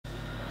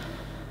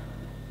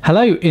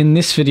Hello, in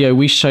this video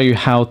we show you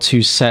how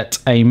to set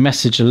a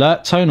message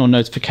alert tone or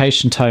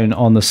notification tone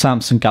on the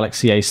Samsung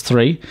Galaxy Ace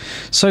 3.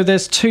 So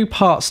there's two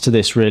parts to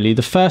this really.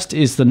 The first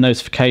is the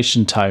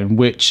notification tone,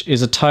 which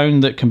is a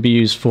tone that can be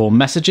used for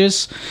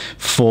messages,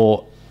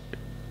 for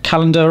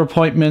calendar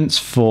appointments,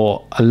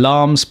 for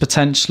alarms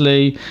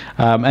potentially,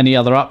 any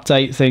other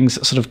update things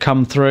that sort of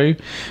come through.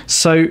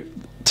 So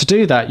to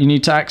do that you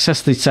need to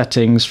access the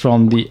settings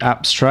from the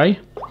apps tray.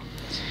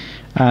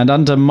 And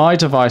under My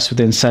Device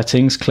within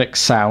Settings, click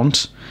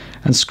Sound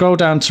and scroll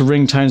down to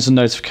Ringtones and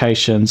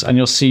Notifications, and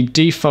you'll see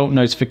Default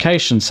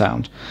Notification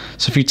Sound.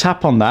 So if you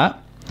tap on that,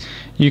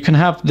 you can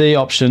have the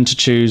option to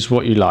choose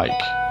what you like.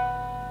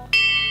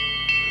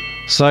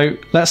 So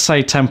let's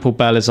say Temple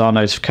Bell is our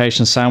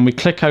notification sound. We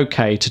click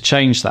OK to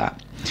change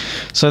that.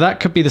 So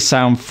that could be the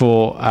sound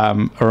for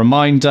a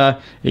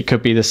reminder, it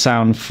could be the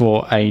sound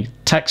for a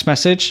text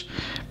message.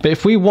 But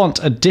if we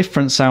want a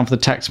different sound for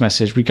the text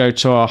message, we go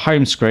to our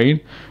home screen,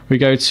 we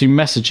go to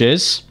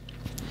Messages,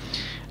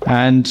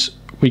 and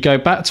we go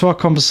back to our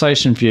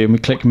conversation view and we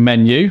click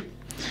Menu,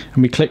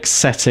 and we click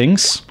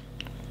Settings,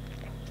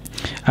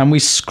 and we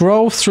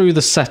scroll through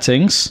the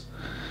settings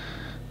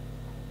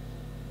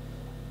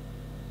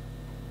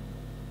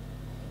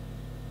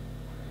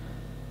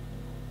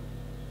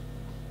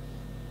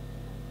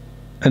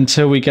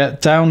until we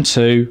get down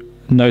to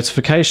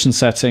notification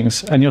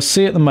settings, and you'll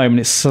see at the moment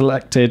it's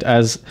selected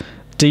as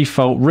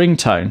default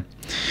ringtone.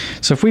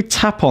 So if we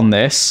tap on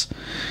this,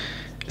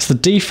 it's the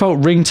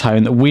default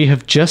ringtone that we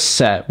have just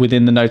set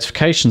within the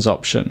notifications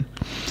option.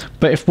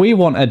 But if we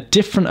want a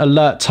different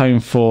alert tone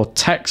for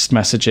text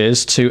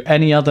messages to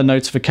any other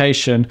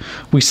notification,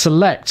 we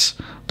select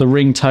the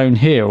ringtone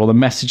here or the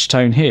message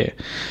tone here.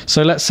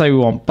 So let's say we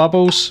want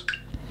bubbles.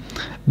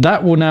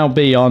 That will now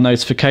be our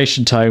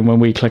notification tone when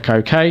we click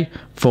OK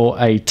for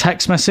a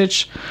text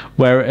message,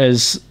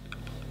 whereas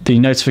the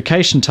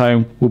notification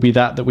tone will be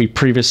that we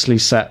previously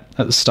set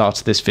at the start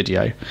of this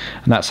video.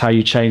 And that's how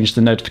you change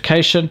the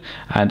notification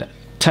and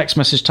text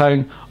message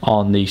tone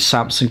on the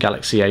Samsung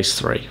Galaxy Ace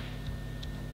 3.